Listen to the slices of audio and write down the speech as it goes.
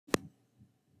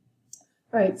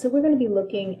All right, so we're going to be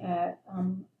looking at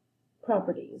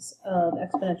properties of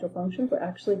exponential functions. We're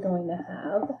actually going to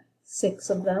have 6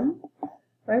 of them. All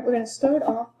right, we're going to start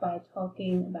off by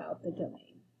talking about the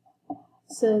domain.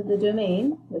 So the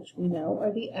domain, which we know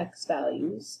are the x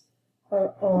values, are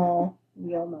all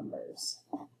real numbers.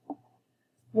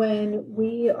 When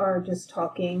we are just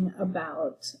talking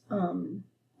about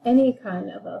any kind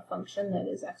of a function that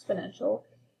is exponential,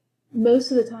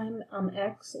 most of the time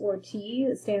x or t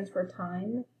stands for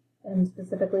time, and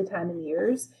specifically time in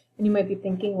years. And you might be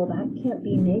thinking, well, that can't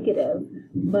be negative.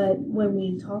 But when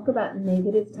we talk about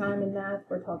negative time in math,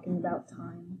 we're talking about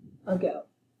time ago.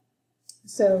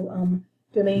 So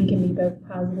domain can be both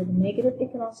positive and negative.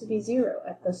 It can also be 0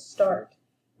 at the start.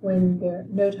 When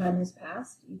no time has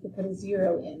passed, you could put a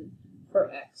 0 in for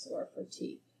x or for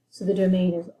t. So the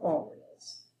domain is all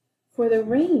reals. For the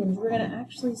range, we're going to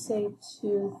actually say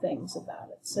 2 things about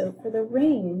it. So for the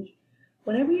range,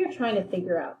 whenever you're trying to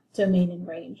figure out domain and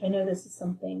range, I know this is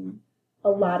something a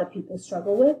lot of people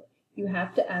struggle with. You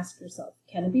have to ask yourself,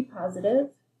 can it be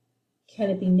positive? Can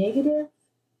it be negative?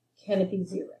 Can it be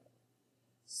 0?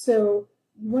 So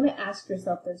you want to ask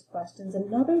yourself those questions.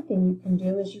 Another thing you can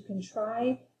do is you can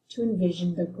try to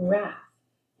envision the graph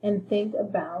and think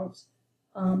about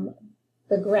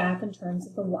the graph in terms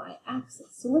of the y-axis.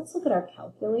 So let's look at our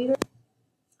calculator.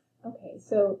 Okay,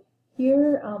 so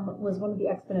here was one of the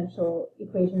exponential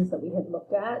equations that we had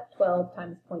looked at, 12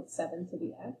 times 0.7 to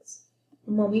the x.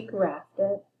 And when we graphed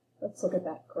it, let's look at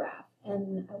that graph.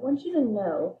 And I want you to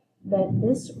know that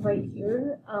this right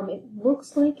here, it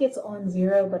looks like it's on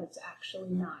 0, but it's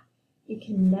actually not. It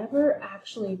can never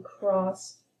actually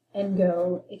cross and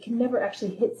go. It can never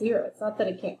actually hit 0. It's not that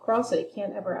it can't cross it. It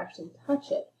can't ever actually touch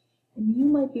it. And you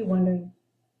might be wondering,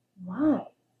 why?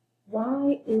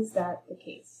 Why is that the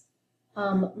case?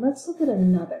 Let's look at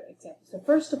another example. So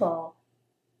first of all,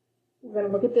 we're going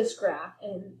to look at this graph,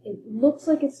 and it looks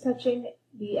like it's touching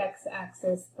the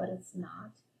x-axis, but it's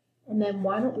not. And then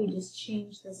why don't we just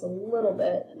change this a little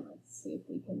bit, and let's see if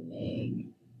we can make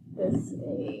this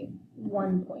a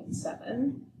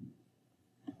 1.7.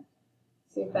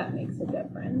 See if that makes a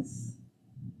difference.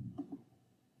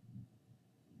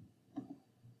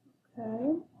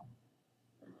 Okay.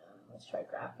 Let's try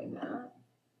graphing that.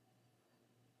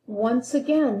 Once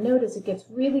again, notice it gets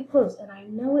really close, and I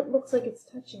know it looks like it's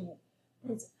touching it,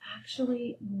 but it's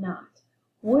actually not.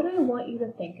 What I want you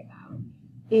to think about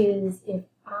is if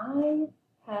I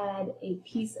had a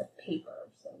piece of paper.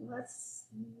 So let's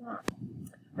not.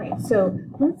 All right, so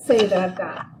let's say that I've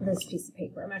got this piece of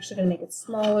paper. I'm actually going to make it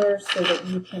smaller so that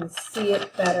you can see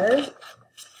it better.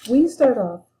 We start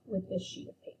off with this sheet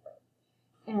of paper,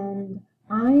 and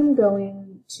I'm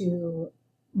going to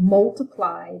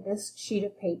multiply this sheet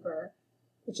of paper,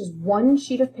 which is one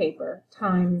sheet of paper,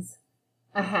 times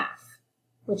a half,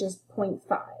 which is 0.5,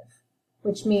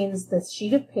 which means the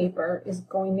sheet of paper is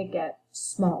going to get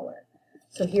smaller.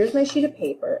 So here's my sheet of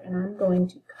paper, and I'm going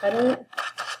to cut it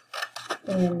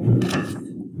in half.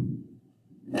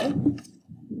 Okay?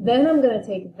 Then I'm going to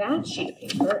take that sheet of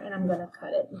paper and I'm going to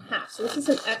cut it in half. So this is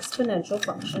an exponential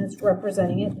function. It's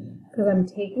representing it because I'm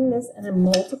taking this and I'm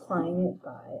multiplying it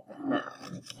by a half.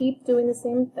 And I keep doing the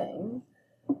same thing,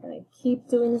 and I keep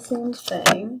doing the same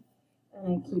thing, and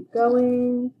I keep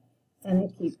going, and I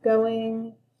keep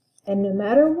going, and no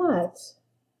matter what,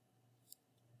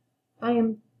 I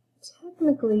am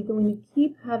technically going to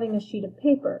keep having a sheet of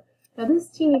paper. Now this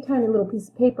teeny tiny little piece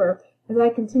of paper, as I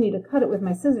continue to cut it with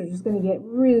my scissors, is going to get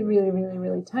really, really, really,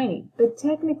 really tiny. But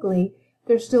technically,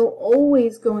 there's still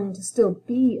always going to still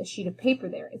be a sheet of paper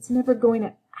there. It's never going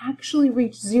to actually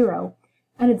reach 0,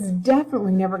 and it's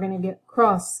definitely never going to get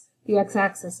across the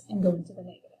x-axis and go into the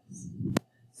negatives.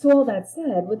 So all that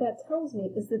said, what that tells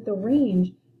me is that the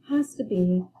range has to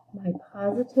be my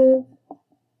positive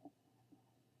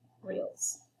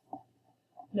reals.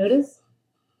 Notice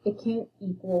it can't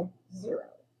equal 0.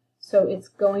 So it's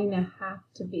going to have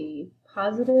to be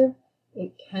positive.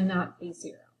 It cannot be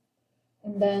 0.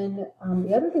 And then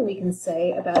the other thing we can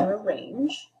say about our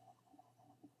range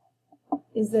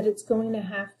is that it's going to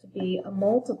have to be a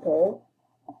multiple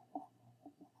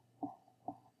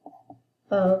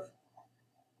of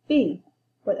b,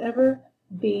 whatever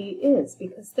b is.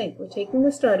 Because think, we're taking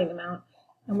the starting amount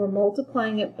and we're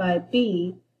multiplying it by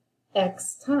b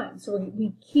x times. So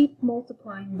we keep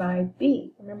multiplying by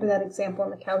b. Remember that example on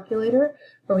the calculator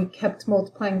where we kept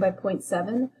multiplying by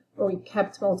 0.7, or we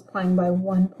kept multiplying by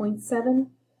 1.7?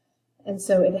 And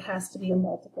so it has to be a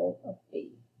multiple of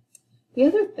b. The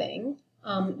other thing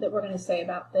that we're going to say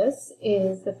about this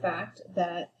is the fact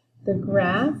that the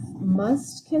graph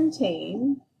must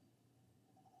contain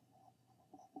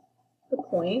the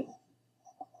point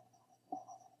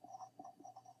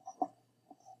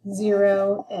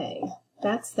 0a.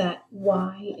 That's that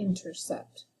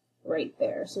y-intercept right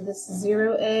there. So this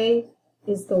 0a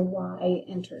is the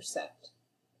y-intercept.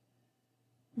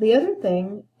 The other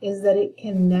thing is that it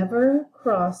can never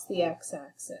cross the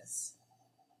x-axis.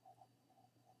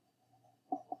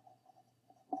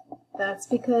 That's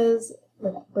because,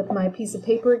 with my piece of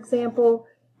paper example,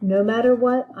 no matter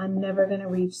what, I'm never going to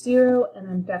reach 0, and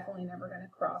I'm definitely never going to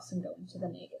cross and go into the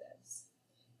negatives.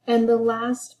 And the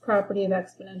last property of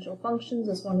exponential functions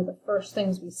is one of the first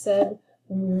things we said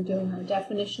when we were doing our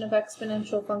definition of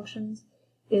exponential functions,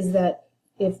 is that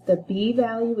if the b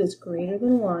value is greater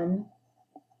than 1,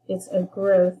 it's a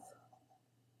growth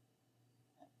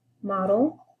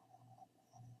model,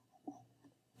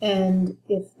 and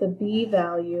if the b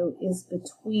value is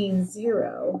between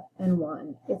 0 and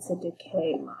 1, it's a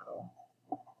decay model.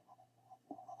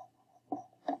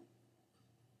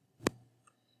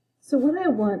 So what I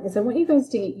want is I want you guys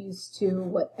to get used to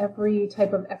what every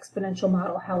type of exponential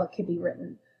model, how it could be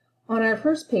written. On our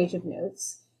first page of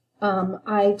notes,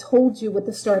 I told you what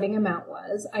the starting amount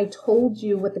was, I told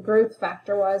you what the growth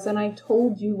factor was, and I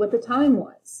told you what the time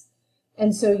was.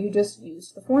 And so you just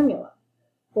used the formula.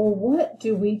 Well, what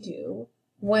do we do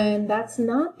when that's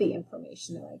not the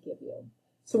information that I give you?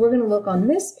 So we're going to look on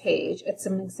this page at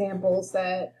some examples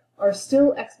that are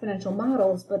still exponential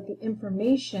models, but the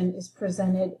information is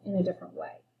presented in a different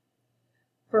way.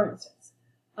 For instance,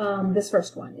 this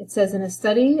first one, it says, in a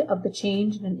study of the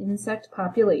change in an insect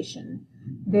population,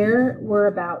 there were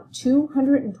about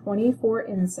 224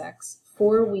 insects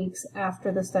 4 weeks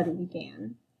after the study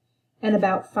began, and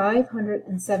about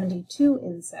 572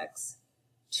 insects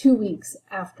 2 weeks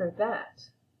after that.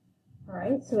 All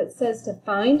right, so it says to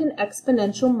find an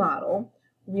exponential model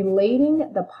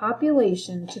relating the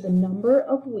population to the number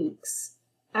of weeks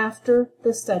after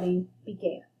the study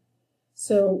began.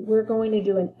 So we're going to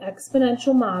do an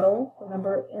exponential model.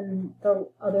 Remember in the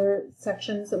other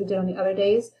sections that we did on the other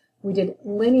days, we did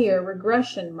linear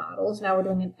regression models. Now we're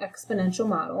doing an exponential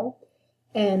model,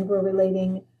 and we're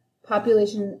relating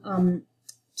population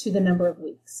to the number of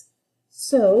weeks.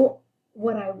 So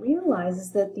what I realize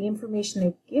is that the information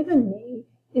they've given me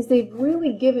is they've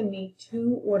really given me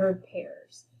two ordered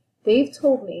pairs. They've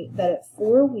told me that at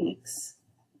 4 weeks,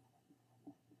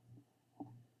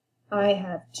 I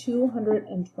have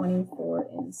 224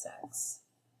 insects.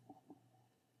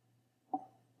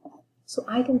 So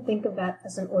I can think of that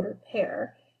as an ordered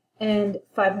pair, and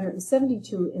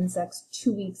 572 insects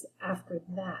 2 weeks after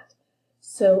that.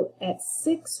 So at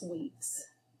 6 weeks,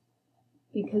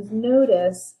 because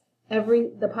notice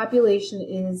the population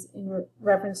is in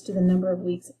reference to the number of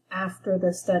weeks after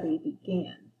the study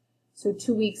began. So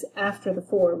 2 weeks after the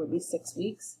 4 would be 6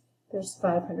 weeks. There's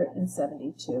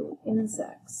 572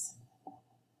 insects.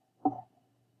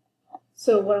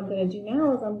 So what I'm going to do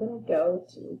now is I'm going to go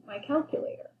to my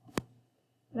calculator.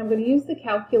 And I'm going to use the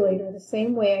calculator the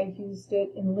same way I used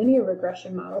it in linear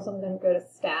regression models. I'm going to go to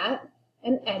Stat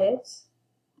and Edit,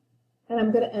 and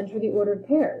I'm going to enter the ordered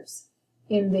pairs.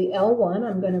 In the L1,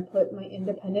 I'm going to put my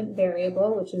independent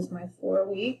variable, which is my 4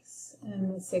 weeks and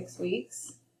my 6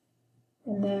 weeks.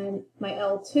 And then my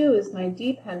L2 is my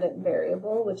dependent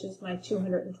variable, which is my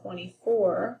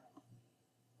 224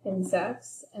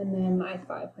 insects, and then my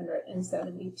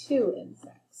 572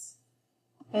 insects.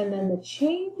 And then the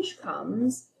change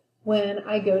comes when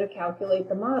I go to calculate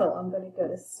the model. I'm going to go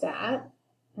to Stat,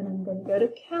 and I'm going to go to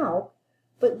Calc,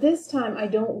 but this time I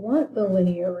don't want the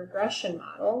linear regression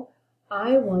model.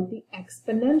 I want the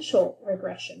exponential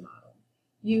regression model.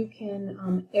 You can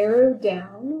arrow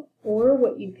down, or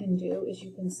what you can do is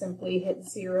you can simply hit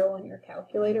 0 on your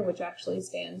calculator, which actually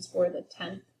stands for the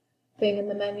 10th thing in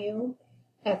the menu,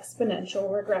 exponential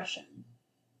regression.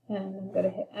 And I'm going to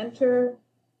hit Enter,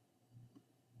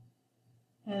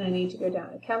 and I need to go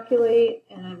down to Calculate,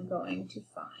 and I'm going to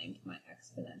find my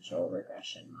exponential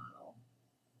regression model.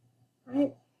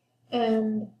 Right?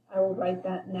 And I will write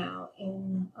that now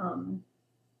in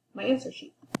my answer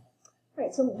sheet.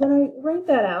 Right, so when I write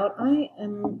that out, I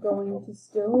am going to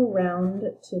still round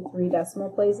to 3 decimal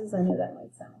places. I know that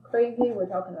might sound crazy. We're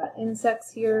talking about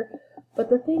insects here. But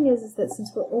the thing is that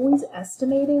since we're always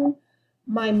estimating,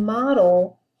 my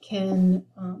model can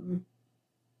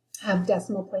have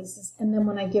decimal places. And then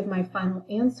when I give my final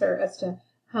answer as to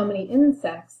how many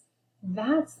insects,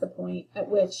 that's the point at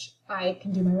which I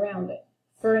can do my rounding.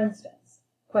 For instance,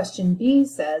 question B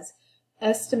says,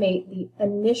 estimate the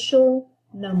initial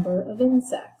number of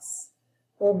insects.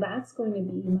 Well, that's going to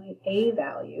be my A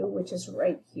value, which is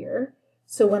right here.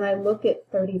 So when I look at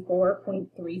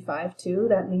 34.352,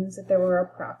 that means that there were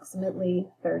approximately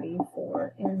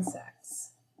 34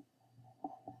 insects.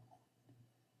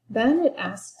 Then it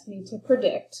asks me to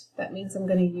predict. That means I'm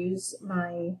going to use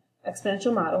my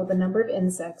exponential model, the number of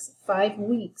insects 5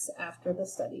 weeks after the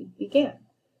study began.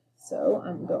 So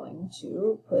I'm going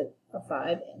to put a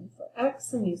 5 in for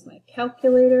x and use my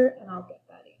calculator, and I'll get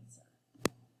that answer.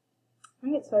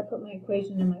 All right, so I put my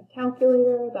equation in my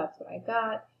calculator. That's what I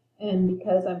got. And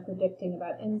because I'm predicting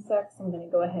about insects, I'm going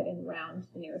to go ahead and round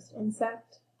the nearest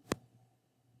insect.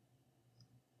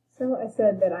 So I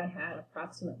said that I had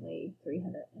approximately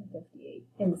 358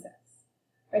 insects.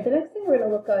 All right, the next thing we're going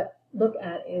to look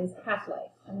at is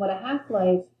half-life. And what a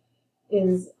half-life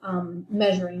is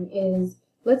measuring is,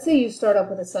 let's say you start off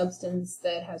with a substance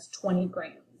that has 20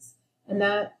 grams, and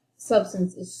that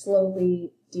substance is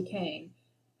slowly decaying.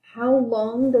 How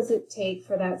long does it take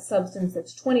for that substance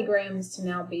that's 20 grams to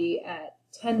now be at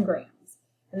 10 grams?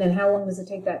 And then how long does it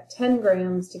take that 10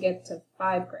 grams to get to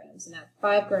 5 grams? And that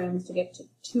 5 grams to get to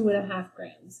 2.5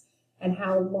 grams? And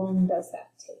how long does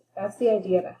that take? That's the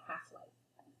idea of a half-life.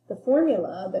 The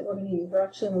formula that we're going to use, we're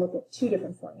actually going to look at 2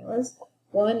 different formulas.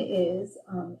 One is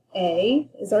A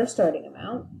is our starting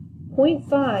amount.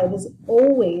 0.5 is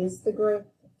always the growth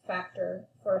factor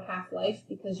for half-life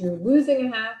because you're losing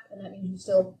a half, and that means you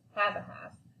still have a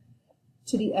half,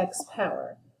 to the x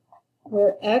power,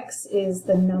 where x is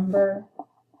the number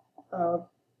of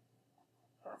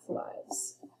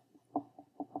half-lives.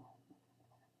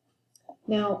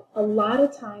 Now, a lot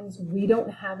of times we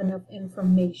don't have enough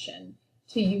information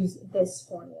to use this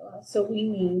formula, so we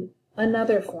need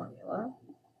another formula.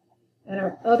 And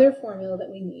our other formula that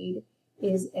we need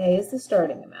is A is the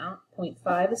starting amount,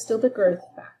 0.5 is still the growth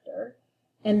factor,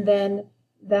 and then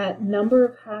that number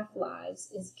of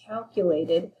half-lives is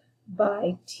calculated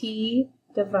by T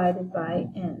divided by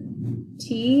N.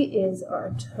 T is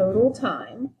our total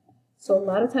time, so a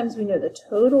lot of times we know the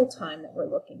total time that we're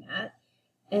looking at,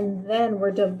 and then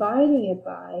we're dividing it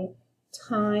by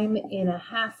time in a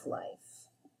half-life.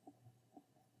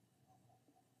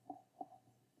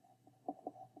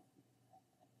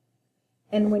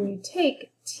 And when you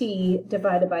take T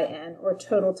divided by N, or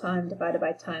total time divided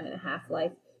by time in a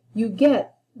half-life, you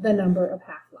get the number of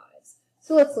half-lives.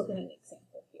 So let's look at an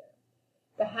example here.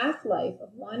 The half-life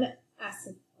of one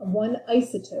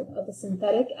isotope of the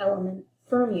synthetic element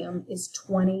fermium is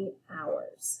 20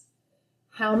 hours.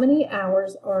 How many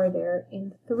hours are there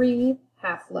in 3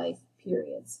 half-life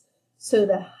periods? So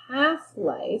the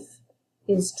half-life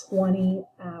is 20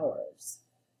 hours.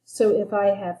 So if I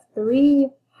have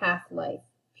 3 half-life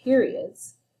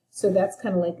periods, so that's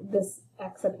kind of like this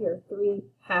x up here, 3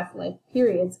 half-life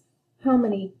periods, how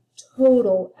many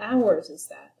total hours is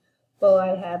that? Well,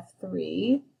 I have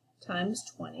 3 times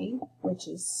 20, which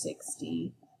is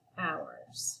 60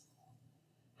 hours.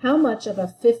 How much of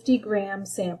a 50-gram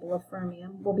sample of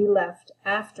fermium will be left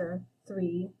after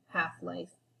 3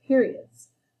 half-life periods?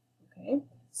 Okay,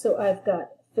 so I've got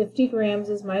 50 grams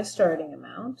as my starting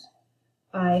amount.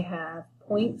 I have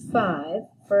 0.5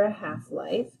 for a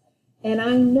half-life, and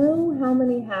I know how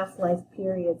many half-life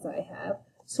periods I have,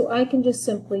 so I can just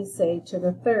simply say to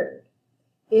the third.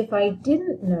 If I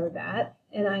didn't know that,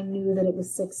 and I knew that it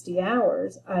was 60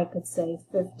 hours, I could say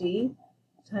 50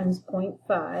 times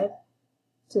 0.5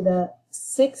 to the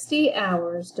 60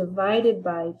 hours divided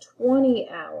by 20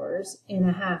 hours in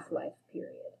a half-life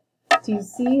period. Do you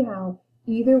see how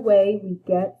either way we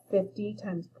get 50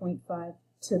 times 0.5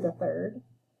 to the third?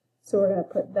 So we're going to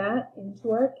put that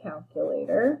into our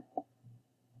calculator.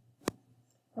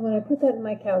 And when I put that in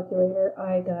my calculator,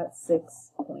 I got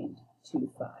 6.25.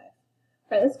 All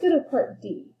right, let's go to part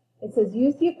D. It says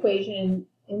use the equation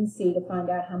in C to find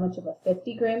out how much of a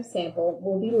 50-gram sample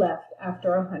will be left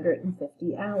after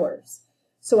 150 hours.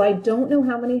 So I don't know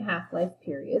how many half-life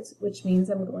periods, which means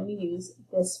I'm going to use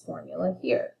this formula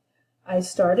here. I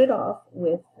started off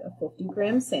with a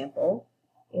 50-gram sample.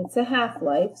 It's a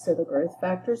half-life, so the growth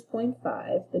factor is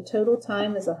 0.5. The total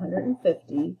time is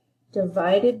 150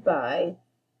 divided by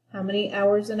how many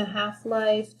hours in a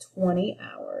half-life? 20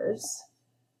 hours.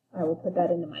 I will put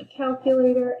that into my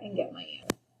calculator and get my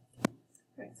answer.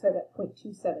 All right, so I got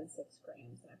 0.276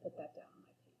 grams, and I put that down on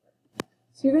my paper.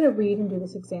 So you're going to read and do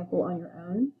this example on your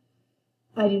own.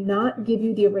 I do not give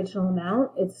you the original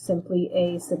amount. It's simply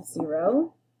A sub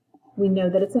 0. We know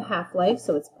that it's a half-life,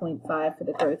 so it's 0.5 for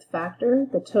the growth factor.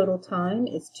 The total time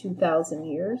is 2,000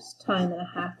 years. Time in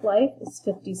a half-life is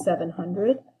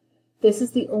 5,700. This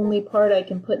is the only part I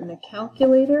can put in the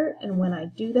calculator, and when I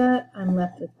do that, I'm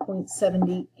left with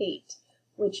 0.78,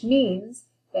 which means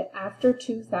that after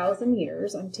 2,000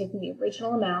 years, I'm taking the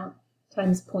original amount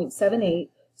times 0.78,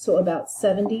 so about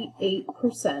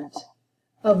 78%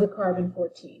 of the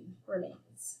carbon-14 remains.